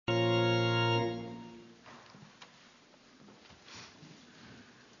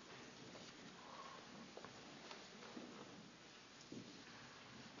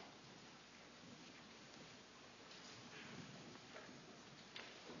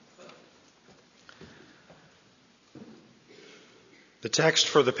The text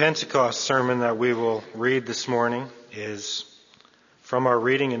for the Pentecost sermon that we will read this morning is from our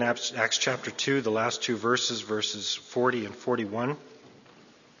reading in Acts chapter 2, the last two verses, verses 40 and 41.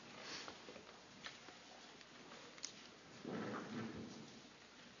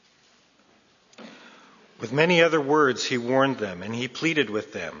 With many other words he warned them, and he pleaded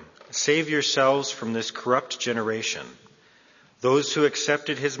with them, "Save yourselves from this corrupt generation." Those who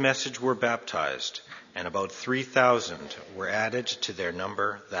accepted his message were baptized, and about 3,000 were added to their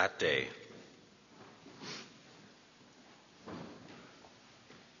number that day.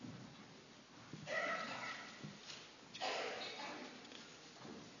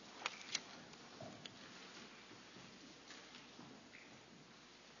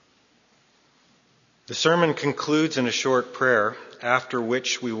 The sermon concludes in a short prayer, after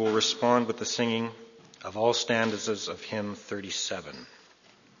which we will respond with the singing of all stanzas of hymn 37.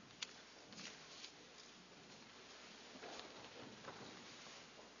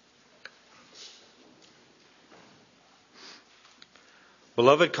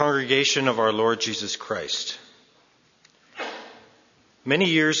 Beloved congregation of our Lord Jesus Christ, many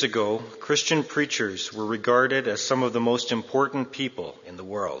years ago, Christian preachers were regarded as some of the most important people in the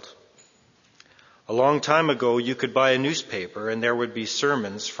world. A long time ago, you could buy a newspaper and there would be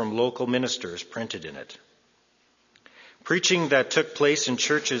sermons from local ministers printed in it. Preaching that took place in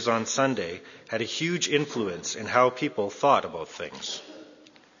churches on Sunday had a huge influence in how people thought about things.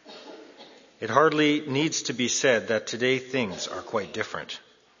 It hardly needs to be said that today things are quite different.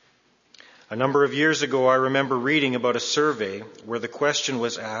 A number of years ago, I remember reading about a survey where the question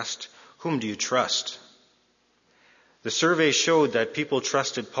was asked, "Whom do you trust?" The survey showed that people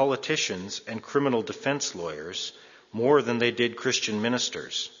trusted politicians and criminal defense lawyers more than they did Christian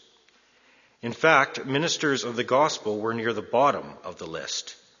ministers. In fact, ministers of the gospel were near the bottom of the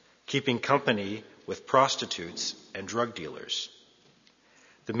list, keeping company with prostitutes and drug dealers.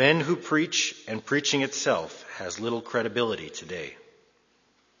 The men who preach and preaching itself has little credibility today.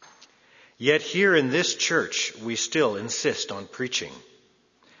 Yet here in this church, we still insist on preaching.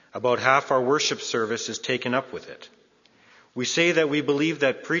 About half our worship service is taken up with it. We say that we believe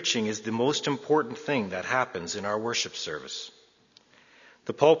that preaching is the most important thing that happens in our worship service.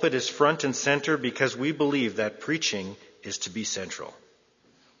 The pulpit is front and center because we believe that preaching is to be central.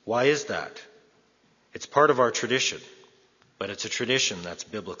 Why is that? It's part of our tradition, but it's a tradition that's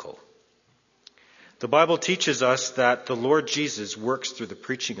biblical. The Bible teaches us that the Lord Jesus works through the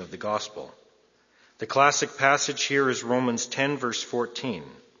preaching of the gospel. The classic passage here is Romans 10, verse 14.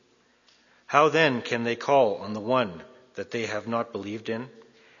 How then can they call on the one that they have not believed in?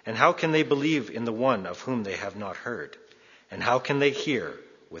 And how can they believe in the one of whom they have not heard? And how can they hear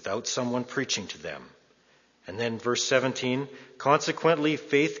without someone preaching to them? And then verse 17, consequently,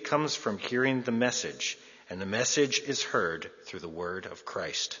 faith comes from hearing the message, and the message is heard through the word of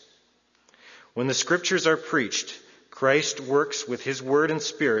Christ. When the scriptures are preached, Christ works with his word and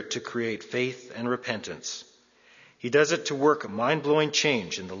spirit to create faith and repentance. He does it to work mind-blowing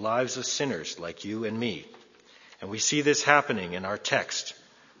change in the lives of sinners like you and me. And we see this happening in our text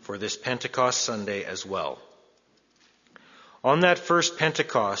for this Pentecost Sunday as well. On that first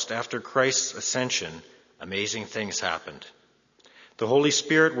Pentecost after Christ's ascension, amazing things happened. The Holy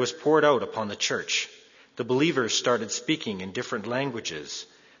Spirit was poured out upon the church. The believers started speaking in different languages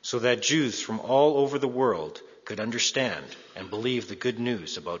so that Jews from all over the world could understand and believe the good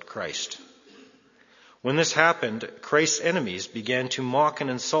news about Christ. When this happened, Christ's enemies began to mock and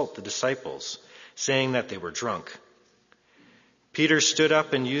insult the disciples, saying that they were drunk. Peter stood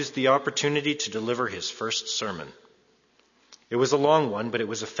up and used the opportunity to deliver his first sermon. It was a long one, but it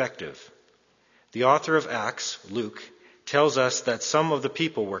was effective. The author of Acts, Luke, tells us that some of the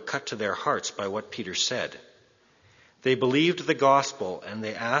people were cut to their hearts by what Peter said. They believed the gospel and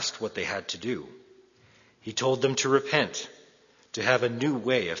they asked what they had to do. He told them to repent, to have a new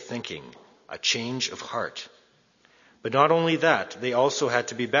way of thinking, a change of heart. But not only that, they also had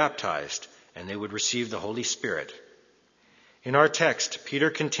to be baptized, and they would receive the Holy Spirit. In our text, Peter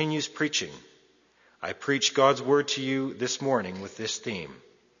continues preaching. I preach God's word to you this morning with this theme.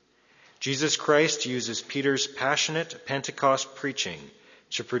 Jesus Christ uses Peter's passionate Pentecost preaching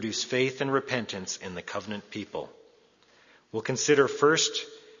to produce faith and repentance in the covenant people. We'll consider first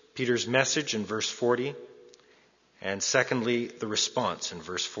Peter's message in verse 40, and secondly, the response in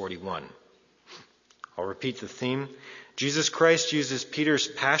verse 41. I'll repeat the theme. Jesus Christ uses Peter's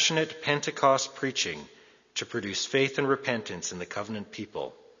passionate Pentecost preaching to produce faith and repentance in the covenant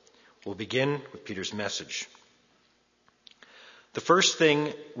people. We'll begin with Peter's message. The first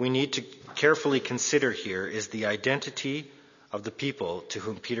thing we need to carefully consider here is the identity of the people to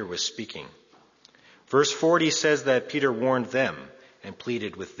whom Peter was speaking. Verse 40 says that Peter warned them, and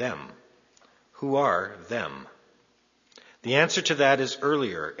pleaded with them. Who are them? The answer to that is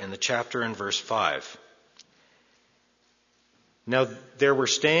earlier in the chapter in verse 5. Now there were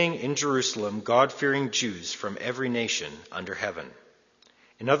staying in Jerusalem God-fearing Jews from every nation under heaven.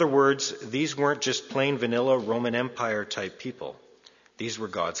 In other words, these weren't just plain vanilla Roman Empire type people. These were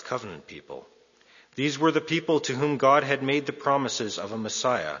God's covenant people. These were the people to whom God had made the promises of a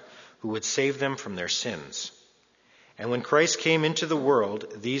Messiah who would save them from their sins. And when Christ came into the world,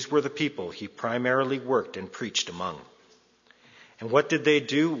 these were the people he primarily worked and preached among. And what did they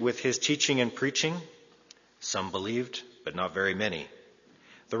do with his teaching and preaching? Some believed, but not very many.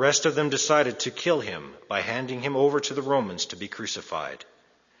 The rest of them decided to kill him by handing him over to the Romans to be crucified.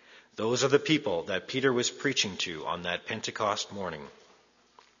 Those are the people that Peter was preaching to on that Pentecost morning.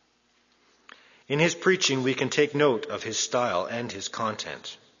 In his preaching, we can take note of his style and his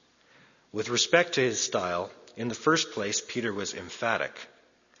content. With respect to his style, in the first place, Peter was emphatic.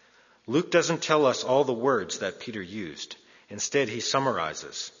 Luke doesn't tell us all the words that Peter used. Instead, he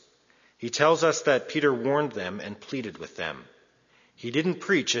summarizes. He tells us that Peter warned them and pleaded with them. He didn't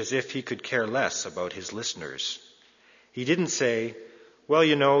preach as if he could care less about his listeners. He didn't say,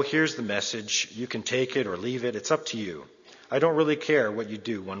 well, here's the message. You can take it or leave it. It's up to you. I don't really care what you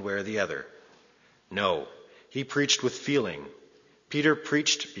do one way or the other. No, he preached with feeling. Peter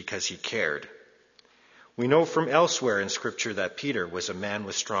preached because he cared. We know from elsewhere in Scripture that Peter was a man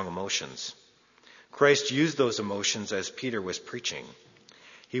with strong emotions. Christ used those emotions as Peter was preaching.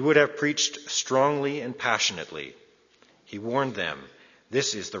 He would have preached strongly and passionately. He warned them,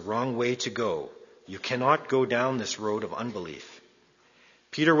 this is the wrong way to go. You cannot go down this road of unbelief.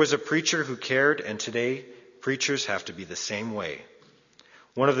 Peter was a preacher who cared, and today preachers have to be the same way.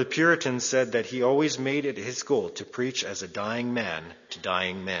 One of the Puritans said that he always made it his goal to preach as a dying man to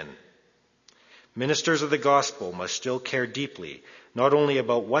dying men. Ministers of the gospel must still care deeply, not only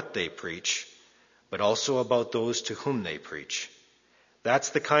about what they preach, but also about those to whom they preach. That's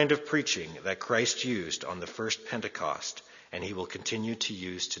the kind of preaching that Christ used on the first Pentecost, and he will continue to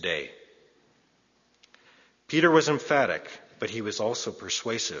use today. Peter was emphatic, but he was also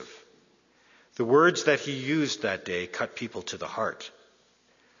persuasive. The words that he used that day cut people to the heart.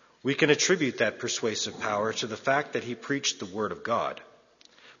 We can attribute that persuasive power to the fact that he preached the Word of God.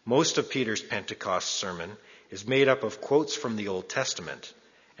 Most of Peter's Pentecost sermon is made up of quotes from the Old Testament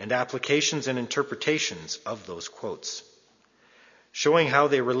and applications and interpretations of those quotes, showing how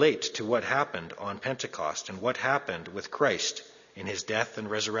they relate to what happened on Pentecost and what happened with Christ in his death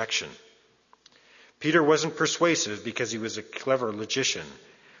and resurrection. Peter wasn't persuasive because he was a clever logician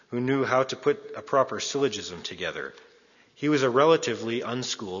who knew how to put a proper syllogism together. He was a relatively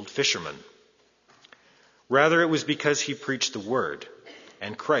unschooled fisherman. Rather, it was because he preached the Word,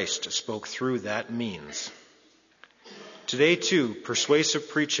 and Christ spoke through that means. Today, too, persuasive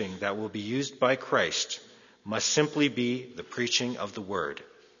preaching that will be used by Christ must simply be the preaching of the Word.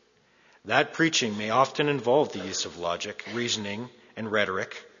 That preaching may often involve the use of logic, reasoning, and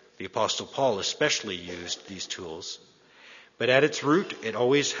rhetoric. The Apostle Paul especially used these tools. But at its root, it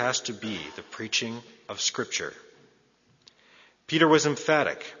always has to be the preaching of Scripture. Peter was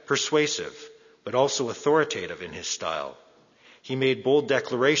emphatic, persuasive, but also authoritative in his style. He made bold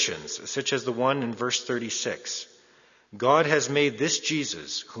declarations, such as the one in verse 36. God has made this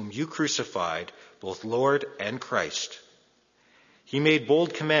Jesus, whom you crucified, both Lord and Christ. He made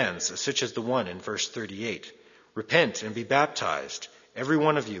bold commands, such as the one in verse 38. Repent and be baptized, every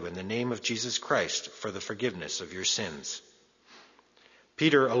one of you, in the name of Jesus Christ, for the forgiveness of your sins.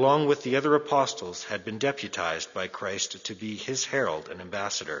 Peter, along with the other apostles, had been deputized by Christ to be his herald and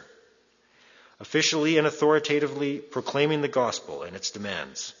ambassador, officially and authoritatively proclaiming the gospel and its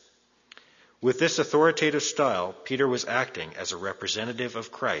demands. With this authoritative style, Peter was acting as a representative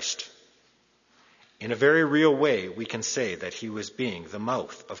of Christ. In a very real way, we can say that he was being the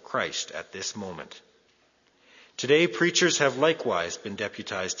mouth of Christ at this moment. Today, preachers have likewise been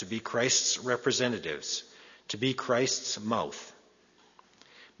deputized to be Christ's representatives, to be Christ's mouth.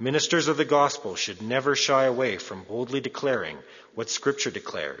 Ministers of the gospel should never shy away from boldly declaring what Scripture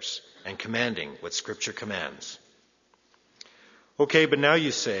declares and commanding what Scripture commands. Okay, but now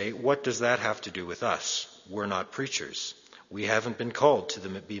you say, what does that have to do with us? We're not preachers. We haven't been called to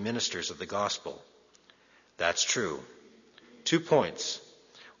be ministers of the gospel. That's true. 2 points.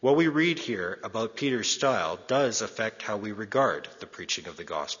 What we read here about Peter's style does affect how we regard the preaching of the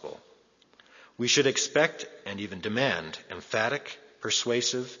gospel. We should expect and even demand emphatic,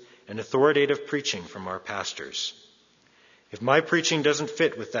 persuasive, and authoritative preaching from our pastors. If my preaching doesn't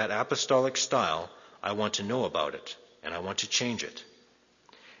fit with that apostolic style, I want to know about it, and I want to change it.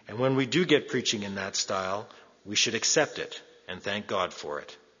 And when we do get preaching in that style, we should accept it and thank God for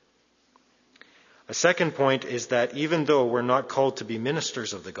it. A second point is that even though we're not called to be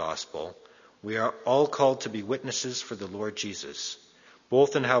ministers of the gospel, we are all called to be witnesses for the Lord Jesus,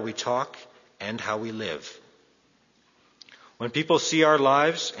 both in how we talk and how we live. When people see our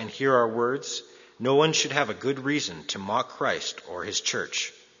lives and hear our words, no one should have a good reason to mock Christ or his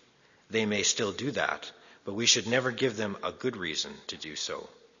church. They may still do that, but we should never give them a good reason to do so.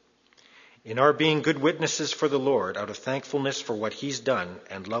 In our being good witnesses for the Lord, out of thankfulness for what he's done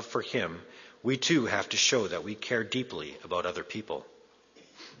and love for him, we too have to show that we care deeply about other people.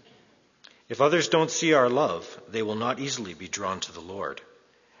 If others don't see our love, they will not easily be drawn to the Lord.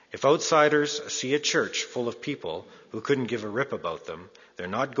 If outsiders see a church full of people who couldn't give a rip about them, they're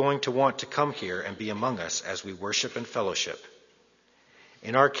not going to want to come here and be among us as we worship and fellowship.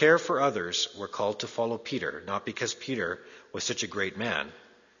 In our care for others, we're called to follow Peter, not because Peter was such a great man.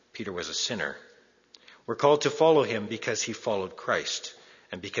 Peter was a sinner. We're called to follow him because he followed Christ,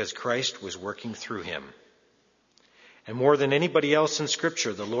 and because Christ was working through him. And more than anybody else in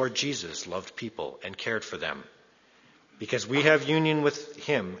Scripture, the Lord Jesus loved people and cared for them. Because we have union with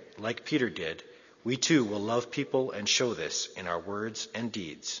him, like Peter did, we too will love people and show this in our words and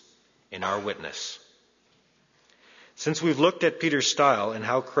deeds, in our witness. Since we've looked at Peter's style and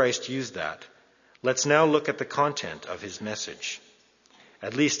how Christ used that, let's now look at the content of his message,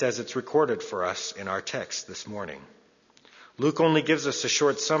 at least as it's recorded for us in our text this morning. Luke only gives us a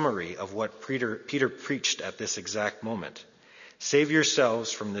short summary of what Peter preached at this exact moment. Save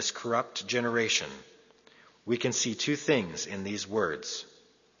yourselves from this corrupt generation. We can see two things in these words.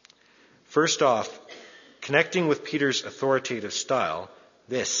 First off, connecting with Peter's authoritative style,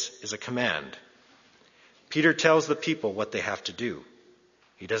 this is a command. Peter tells the people what they have to do.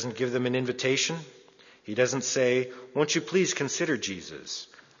 He doesn't give them an invitation. He doesn't say, "Won't you please consider Jesus?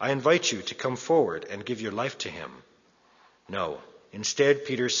 I invite you to come forward and give your life to him." No. Instead,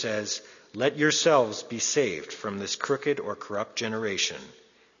 Peter says, "Let yourselves be saved from this crooked or corrupt generation."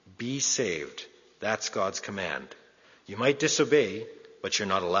 Be saved. That's God's command. You might disobey, but you're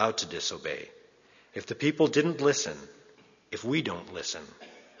not allowed to disobey. If the people didn't listen, if we don't listen,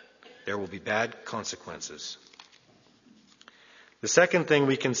 there will be bad consequences. The second thing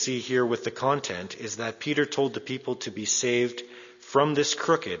we can see here with the content is that Peter told the people to be saved from this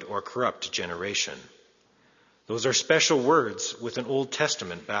crooked or corrupt generation. Those are special words with an Old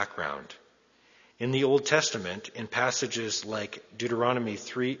Testament background. In the Old Testament, in passages like Deuteronomy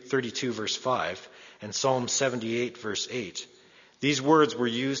 32 verse 5 and Psalm 78 verse 8, these words were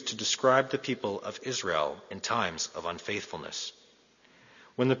used to describe the people of Israel in times of unfaithfulness.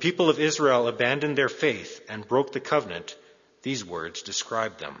 When the people of Israel abandoned their faith and broke the covenant, these words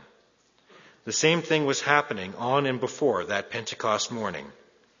described them. The same thing was happening on and before that Pentecost morning.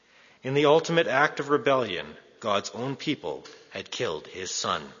 In the ultimate act of rebellion, God's own people had killed his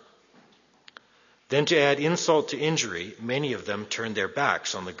Son. Then to add insult to injury, many of them turned their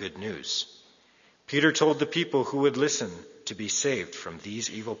backs on the good news. Peter told the people who would listen to be saved from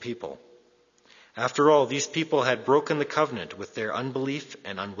these evil people. After all, these people had broken the covenant with their unbelief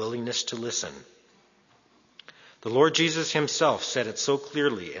and unwillingness to listen. The Lord Jesus himself said it so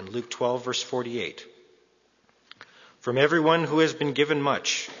clearly in Luke 12 verse 48. From everyone who has been given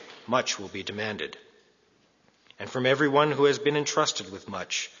much, much will be demanded. And from everyone who has been entrusted with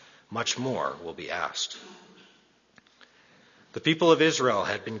much, much more will be asked. The people of Israel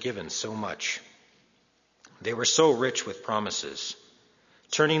had been given so much. They were so rich with promises.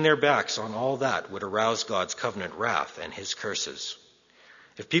 Turning their backs on all that would arouse God's covenant wrath and his curses.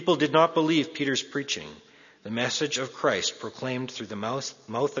 If people did not believe Peter's preaching, the message of Christ proclaimed through the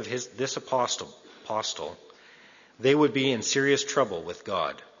mouth of this apostle, they would be in serious trouble with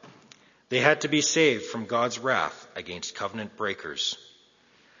God. They had to be saved from God's wrath against covenant breakers.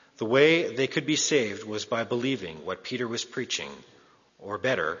 The way they could be saved was by believing what Peter was preaching, or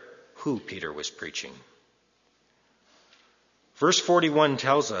better, who Peter was preaching. Verse 41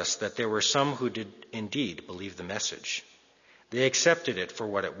 tells us that there were some who did indeed believe the message. They accepted it for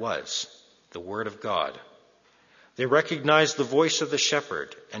what it was, the word of God. They recognized the voice of the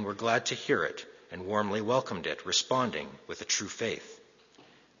shepherd and were glad to hear it and warmly welcomed it, responding with a true faith.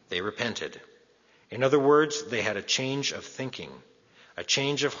 They repented. In other words, they had a change of thinking, a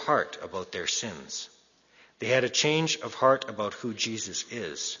change of heart about their sins. They had a change of heart about who Jesus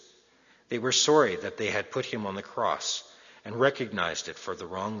is. They were sorry that they had put him on the cross and recognized it for the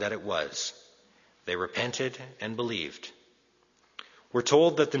wrong that it was. They repented and believed. We're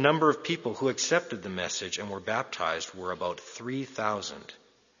told that the number of people who accepted the message and were baptized were about 3,000.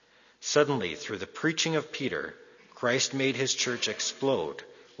 Suddenly, through the preaching of Peter, Christ made his church explode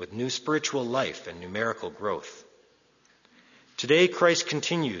with new spiritual life and numerical growth. Today, Christ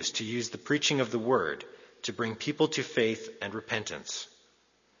continues to use the preaching of the word to bring people to faith and repentance.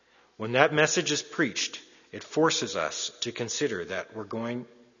 When that message is preached, it forces us to consider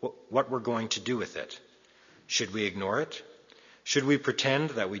what we're going to do with it. Should we ignore it? Should we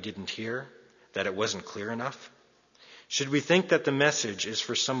pretend that we didn't hear, that it wasn't clear enough? Should we think that the message is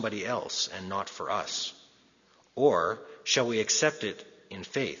for somebody else and not for us? Or shall we accept it in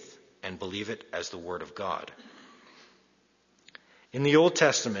faith and believe it as the Word of God? In the Old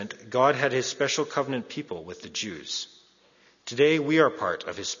Testament, God had his special covenant people with the Jews. Today, we are part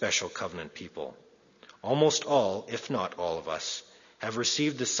of his special covenant people. Almost all, if not all of us, have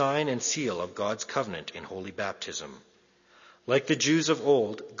received the sign and seal of God's covenant in holy baptism. Like the Jews of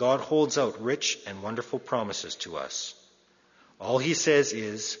old, God holds out rich and wonderful promises to us. All he says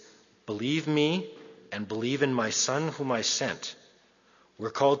is, "Believe me and believe in my Son whom I sent."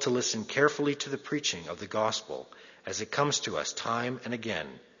 We're called to listen carefully to the preaching of the gospel as it comes to us time and again.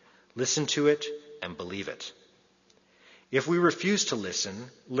 Listen to it and believe it. If we refuse to listen,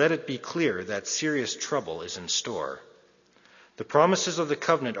 let it be clear that serious trouble is in store. The promises of the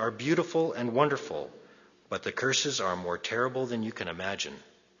covenant are beautiful and wonderful, but the curses are more terrible than you can imagine.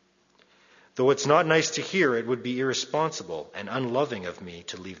 Though it's not nice to hear, it would be irresponsible and unloving of me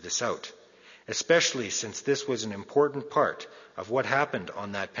to leave this out, especially since this was an important part of what happened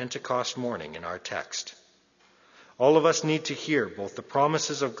on that Pentecost morning in our text. All of us need to hear both the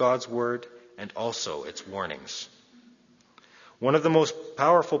promises of God's word and also its warnings. One of the most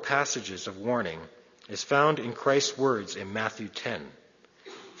powerful passages of warning is found in Christ's words in Matthew 10.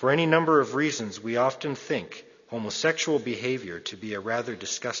 For any number of reasons, we often think homosexual behavior to be a rather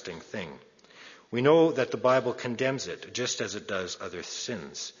disgusting thing. We know that the Bible condemns it just as it does other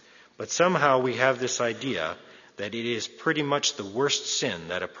sins. But somehow we have this idea that it is pretty much the worst sin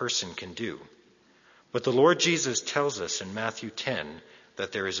that a person can do. But the Lord Jesus tells us in Matthew 10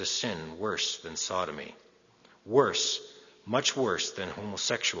 that there is a sin worse than sodomy. Worse, much worse than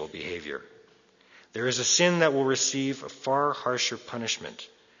homosexual behavior. There is a sin that will receive a far harsher punishment,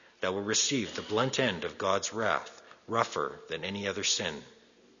 that will receive the blunt end of God's wrath, rougher than any other sin.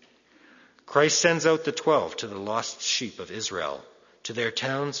 Christ sends out the 12 to the lost sheep of Israel, to their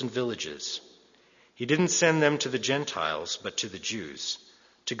towns and villages. He didn't send them to the Gentiles, but to the Jews,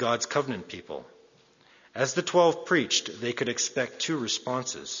 to God's covenant people. As the 12 preached, they could expect two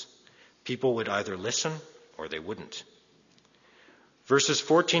responses. People would either listen or they wouldn't. Verses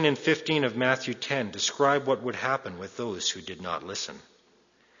 14 and 15 of Matthew 10 describe what would happen with those who did not listen.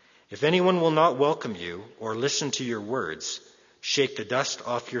 If anyone will not welcome you or listen to your words, shake the dust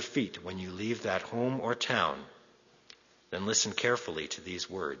off your feet when you leave that home or town. Then listen carefully to these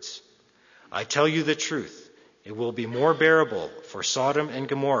words. I tell you the truth, it will be more bearable for Sodom and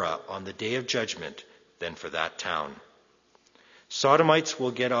Gomorrah on the day of judgment than for that town. Sodomites will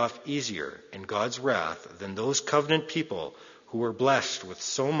get off easier in God's wrath than those covenant people who were blessed with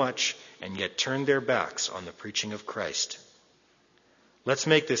so much and yet turned their backs on the preaching of Christ. Let's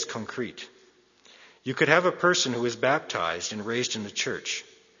make this concrete. You could have a person who was baptized and raised in the church.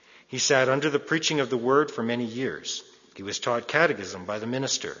 He sat under the preaching of the word for many years. He was taught catechism by the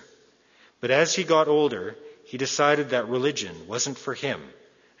minister. But as he got older, he decided that religion wasn't for him,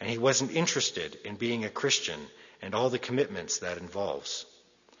 and he wasn't interested in being a Christian and all the commitments that involves.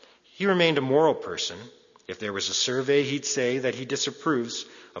 He remained a moral person. If there was a survey, he'd say that he disapproves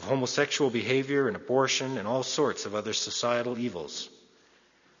of homosexual behavior and abortion and all sorts of other societal evils.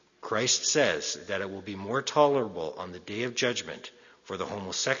 Christ says that it will be more tolerable on the day of judgment for the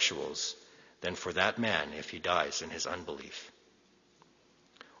homosexuals than for that man if he dies in his unbelief.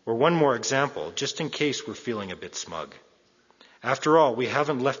 Or one more example, just in case we're feeling a bit smug. After all, we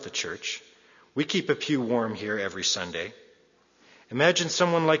haven't left the church. We keep a pew warm here every Sunday. Imagine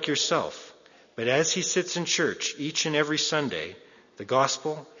someone like yourself, but as he sits in church each and every Sunday, the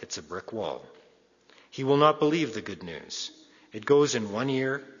gospel hits a brick wall. He will not believe the good news. It goes in one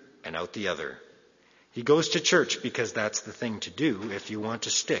ear and out the other. He goes to church because that's the thing to do if you want to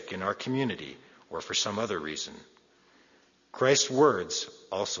stick in our community or for some other reason. Christ's words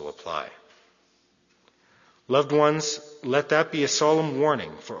also apply. Loved ones, let that be a solemn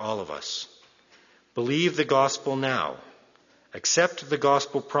warning for all of us. Believe the gospel now. Accept the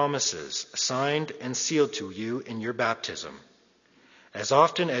gospel promises signed and sealed to you in your baptism. As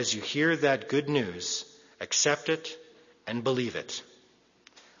often as you hear that good news, accept it and believe it.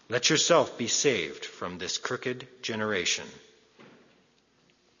 Let yourself be saved from this crooked generation.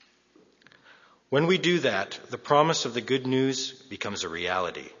 When we do that, the promise of the good news becomes a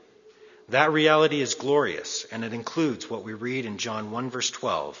reality. That reality is glorious, and it includes what we read in John 1 verse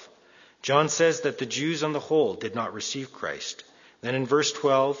 12. John says that the Jews on the whole did not receive Christ, Then in verse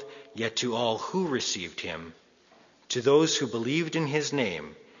 12, yet to all who received him, to those who believed in his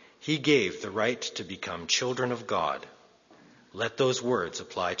name, he gave the right to become children of God. Let those words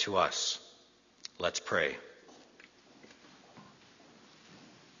apply to us. Let's pray.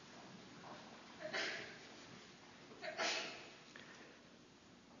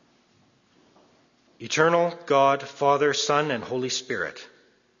 Eternal God, Father, Son, and Holy Spirit,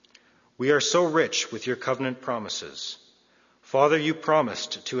 we are so rich with your covenant promises. Father, you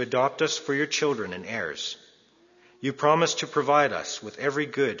promised to adopt us for your children and heirs. You promised to provide us with every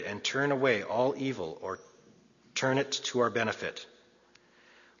good and turn away all evil or turn it to our benefit.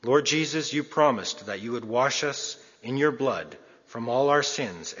 Lord Jesus, you promised that you would wash us in your blood from all our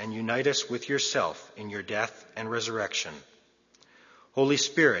sins and unite us with yourself in your death and resurrection. Holy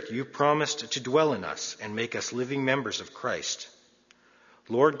Spirit, you promised to dwell in us and make us living members of Christ.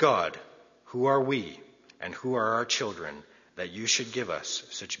 Lord God, who are we and who are our children that you should give us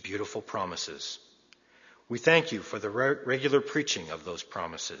such beautiful promises? We thank you for the regular preaching of those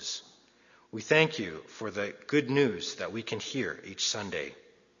promises. We thank you for the good news that we can hear each Sunday.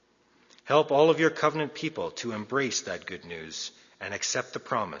 Help all of your covenant people to embrace that good news and accept the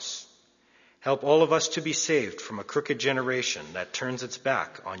promise. Help all of us to be saved from a crooked generation that turns its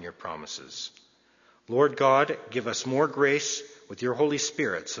back on your promises. Lord God, give us more grace with your Holy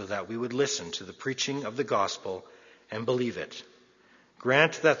Spirit so that we would listen to the preaching of the gospel and believe it.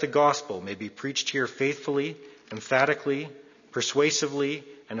 Grant that the gospel may be preached here faithfully, emphatically, persuasively,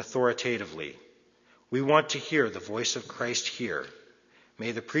 and authoritatively. We want to hear the voice of Christ here.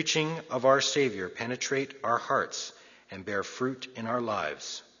 May the preaching of our Savior penetrate our hearts and bear fruit in our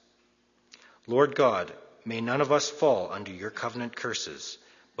lives. Lord God, may none of us fall under your covenant curses,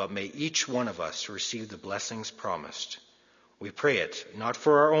 but may each one of us receive the blessings promised. We pray it not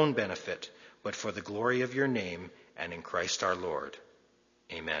for our own benefit, but for the glory of your name and in Christ our Lord.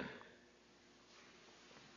 Amen.